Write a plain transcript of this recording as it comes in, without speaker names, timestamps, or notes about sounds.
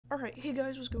Alright, hey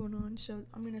guys, what's going on? So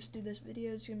I'm gonna do this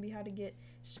video. It's gonna be how to get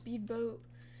speedboat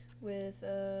with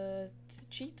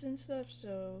cheats and stuff.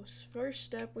 So first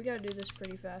step, we gotta do this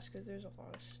pretty fast because there's a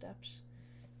lot of steps.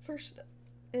 First step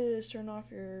is turn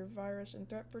off your virus and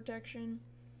threat protection.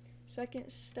 Second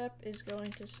step is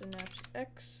going to Synapse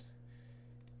X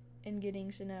and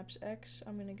getting Synapse X.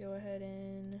 I'm gonna go ahead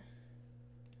and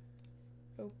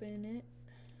open it.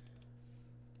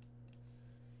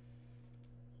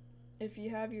 If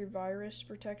you have your virus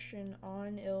protection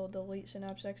on, it'll delete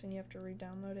Synapse X and you have to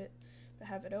re-download it. But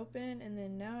have it open, and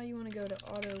then now you want to go to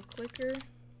auto clicker,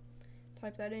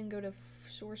 type that in, go to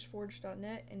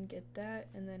sourceforge.net and get that,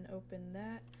 and then open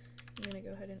that. I'm going to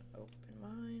go ahead and open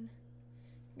mine.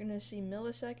 You're going to see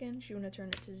milliseconds, you want to turn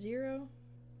it to 0.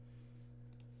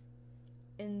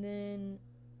 And then,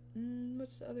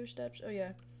 what's the other steps? Oh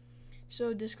yeah.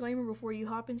 So disclaimer, before you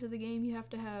hop into the game, you have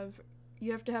to have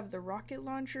the rocket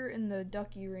launcher and the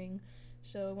ducky ring.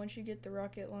 So once you get the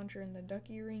rocket launcher and the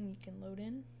ducky ring, you can load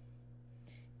in.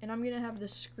 And I'm gonna have the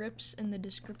scripts in the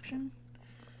description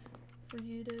for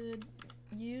you to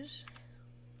use.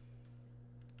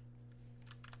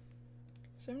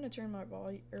 So I'm gonna turn my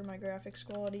my graphics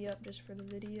quality up just for the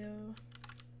video.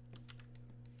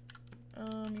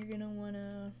 You're gonna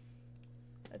wanna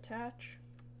attach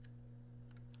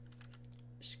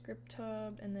script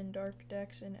hub and then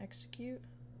darkdex and execute.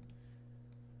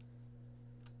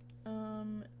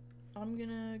 I'm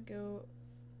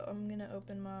gonna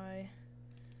open my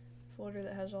folder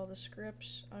that has all the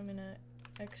scripts. I'm gonna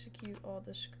execute all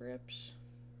the scripts.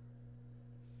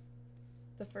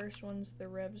 The first one's the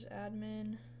revs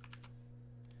admin.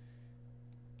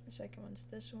 The second one's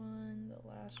this one. The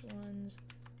last one's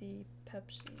the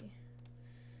Pepsi.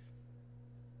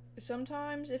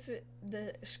 Sometimes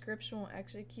the scripts won't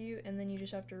execute and then you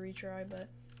just have to retry, but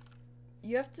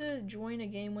you have to join a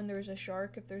game when there's a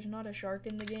shark. If there's not a shark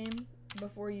in the game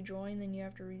before you join, then you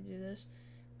have to redo this.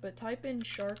 But type in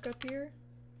shark up here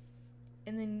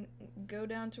and then go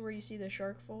down to where you see the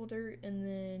shark folder and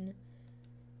then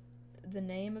the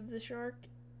name of the shark,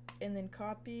 and then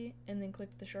copy and then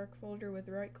click the shark folder with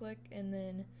right click and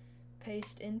then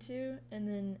paste into, and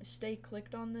then stay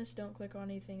clicked on this, don't click on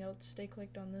anything else, stay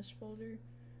clicked on this folder.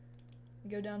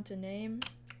 Go down to name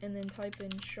and then type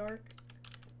in shark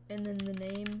and then the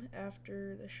name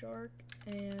after the shark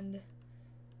and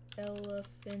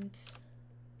elephant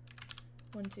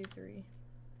 123.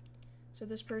 So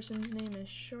this person's name is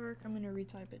Shark. I'm gonna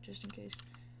retype it just in case.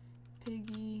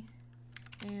 Piggy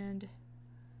and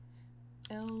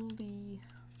elephant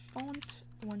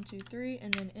 123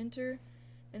 and then enter.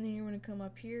 And then you want to come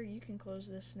up here, you can close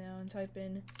this now and type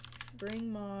in bring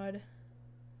mod.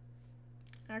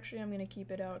 Actually, I'm going to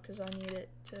keep it out because I need it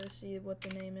to see what the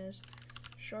name is.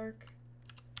 Shark,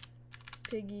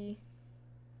 Piggy,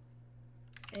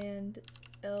 and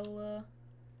elephant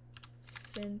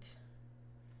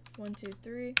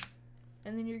 123.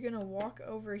 And then you're going to walk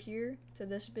over here to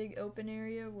this big open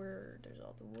area where there's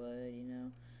all the wood, you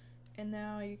know. And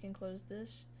now you can close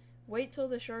this. Wait till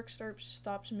the shark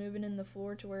stops moving in the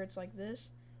floor to where it's like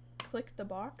this. Click the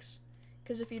box,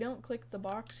 because if you don't click the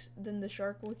box, then the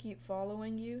shark will keep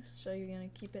following you. So you're going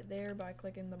to keep it there by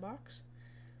clicking the box.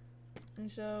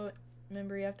 And so,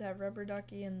 remember, you have to have rubber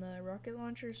ducky and the rocket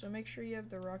launcher, so make sure you have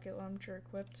the rocket launcher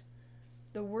equipped.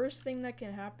 The worst thing that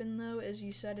can happen, though, is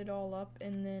you set it all up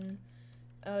and then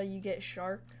you get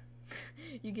shark.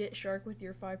 You get shark with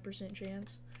your 5%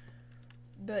 chance.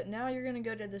 But now you're going to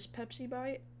go to this Pepsi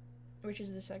bite, which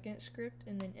is the second script,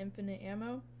 and then infinite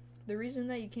ammo. The reason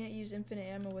that you can't use infinite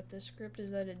ammo with this script is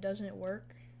that it doesn't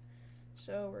work.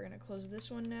 So we're going to close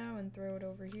this one now and throw it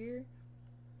over here.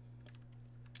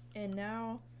 And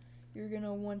now you're going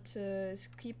to want to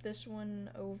keep this one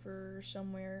over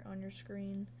somewhere on your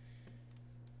screen.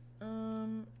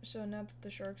 So now that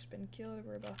the shark's been killed,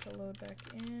 we're about to load back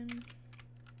in.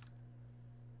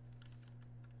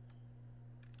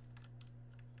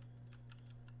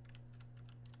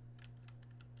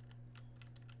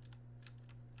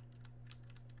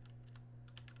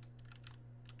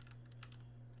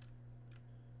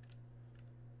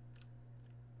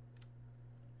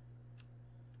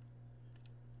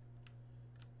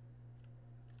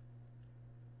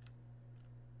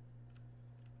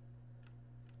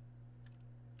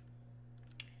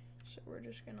 So we're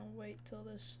just gonna wait till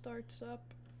this starts up.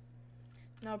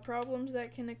 Now, problems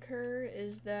that can occur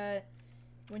is that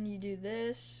when you do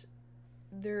this,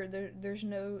 there's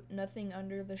nothing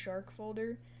under the shark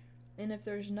folder. And if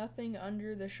there's nothing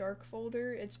under the shark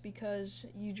folder, it's because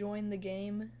you joined the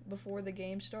game before the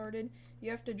game started.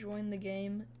 You have to join the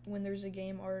game when there's a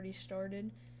game already started.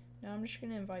 Now I'm just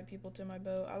gonna invite people to my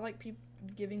boat. I like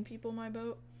giving people my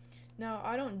boat. Now,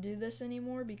 I don't do this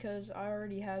anymore because I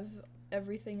already have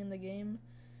everything in the game.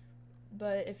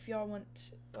 But if y'all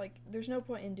want, like, there's no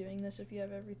point in doing this if you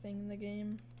have everything in the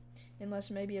game.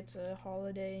 Unless maybe it's a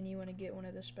holiday and you want to get one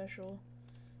of the special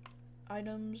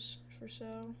items for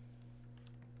sale.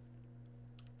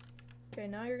 Okay,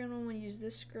 now you're going to want to use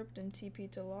this script and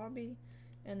TP to lobby.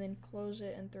 And then close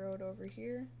it and throw it over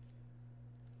here.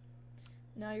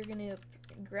 Now you're going to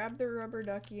grab the rubber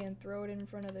ducky and throw it in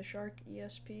front of the shark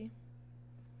ESP.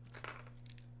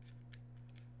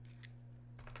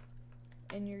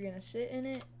 And you're going to sit in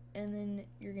it, and then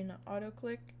you're going to auto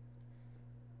click.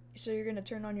 So you're going to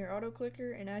turn on your auto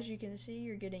clicker, and as you can see,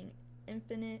 you're getting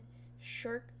infinite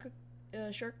shark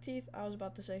teeth. I was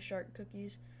about to say shark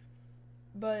cookies.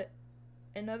 But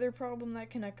another problem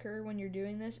that can occur when you're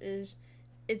doing this is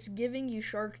it's giving you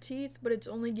shark teeth, but it's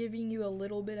only giving you a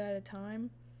little bit at a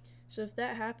time. So if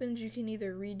that happens, you can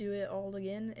either redo it all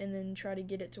again and then try to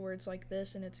get it to where it's like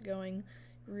this and it's going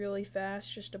really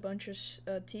fast, just a bunch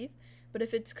of teeth. But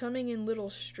if it's coming in little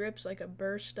strips, like a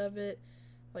burst of it,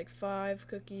 like 5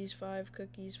 cookies, 5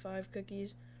 cookies, 5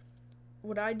 cookies,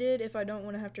 what I did, if I don't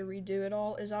want to have to redo it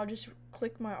all, is I'll just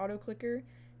click my auto clicker,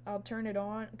 I'll turn it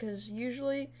on, because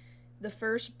usually the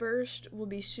first burst will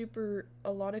be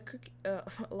a lot of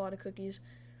cookies.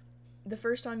 The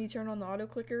first time you turn on the auto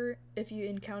clicker, if you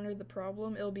encounter the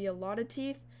problem, it'll be a lot of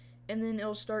teeth, and then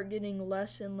it'll start getting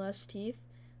less and less teeth.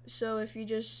 So if you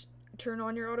just turn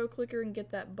on your auto clicker and get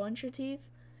that bunch of teeth,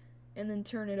 and then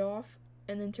turn it off,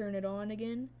 and then turn it on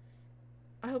again.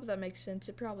 I hope that makes sense.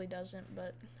 It probably doesn't,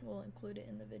 but we'll include it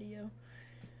in the video.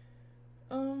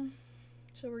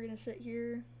 So we're gonna sit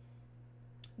here.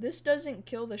 This doesn't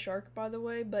kill the shark, by the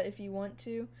way, but if you want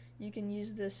to, you can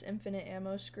use this infinite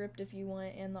ammo script if you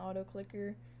want, and the auto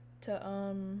clicker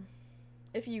to,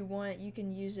 if you want, you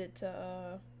can use it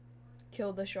to,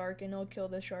 kill the shark, and it'll kill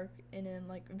the shark and then,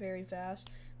 like, very fast,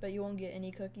 but you won't get any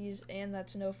cookies, and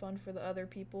that's no fun for the other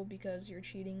people because you're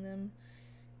cheating them.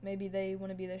 Maybe they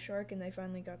want to be the shark and they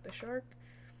finally got the shark.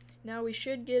 Now we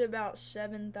should get about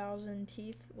 7,000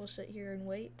 teeth. We'll sit here and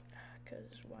wait,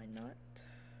 because why not?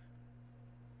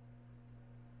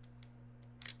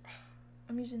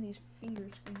 I'm using these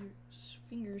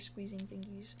finger squeezing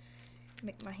thingies.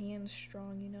 Make my hands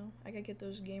strong, you know? I gotta get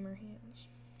those gamer hands.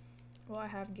 Well, I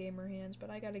have gamer hands, but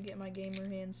I gotta get my gamer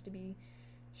hands to be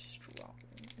strong.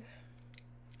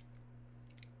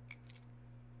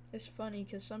 It's funny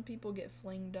because some people get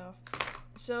flinged off.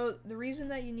 So the reason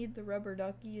that you need the rubber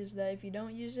ducky is that if you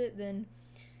don't use it, then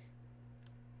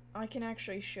I can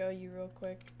actually show you real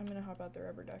quick. I'm gonna hop out the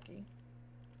rubber ducky,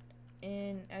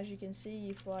 and as you can see,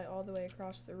 you fly all the way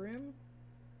across the room.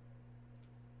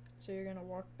 So you're gonna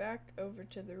walk back over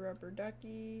to the rubber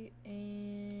ducky,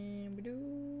 and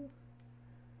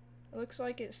it looks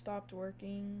like it stopped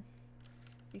working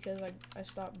because I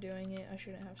stopped doing it. I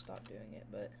shouldn't have stopped doing it,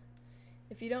 but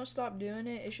if you don't stop doing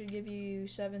it, it should give you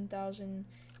 7,000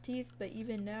 teeth. But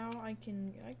even now, I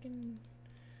can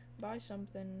buy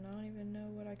something. I don't even know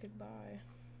what I could buy.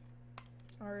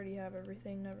 I already have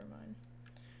everything. Never mind.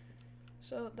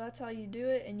 So that's how you do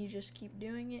it, and you just keep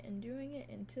doing it and doing it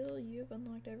until you've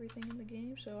unlocked everything in the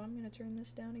game. So I'm gonna turn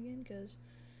this down again because,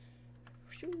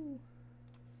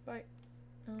 bye.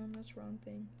 That's the wrong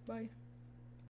thing. Bye.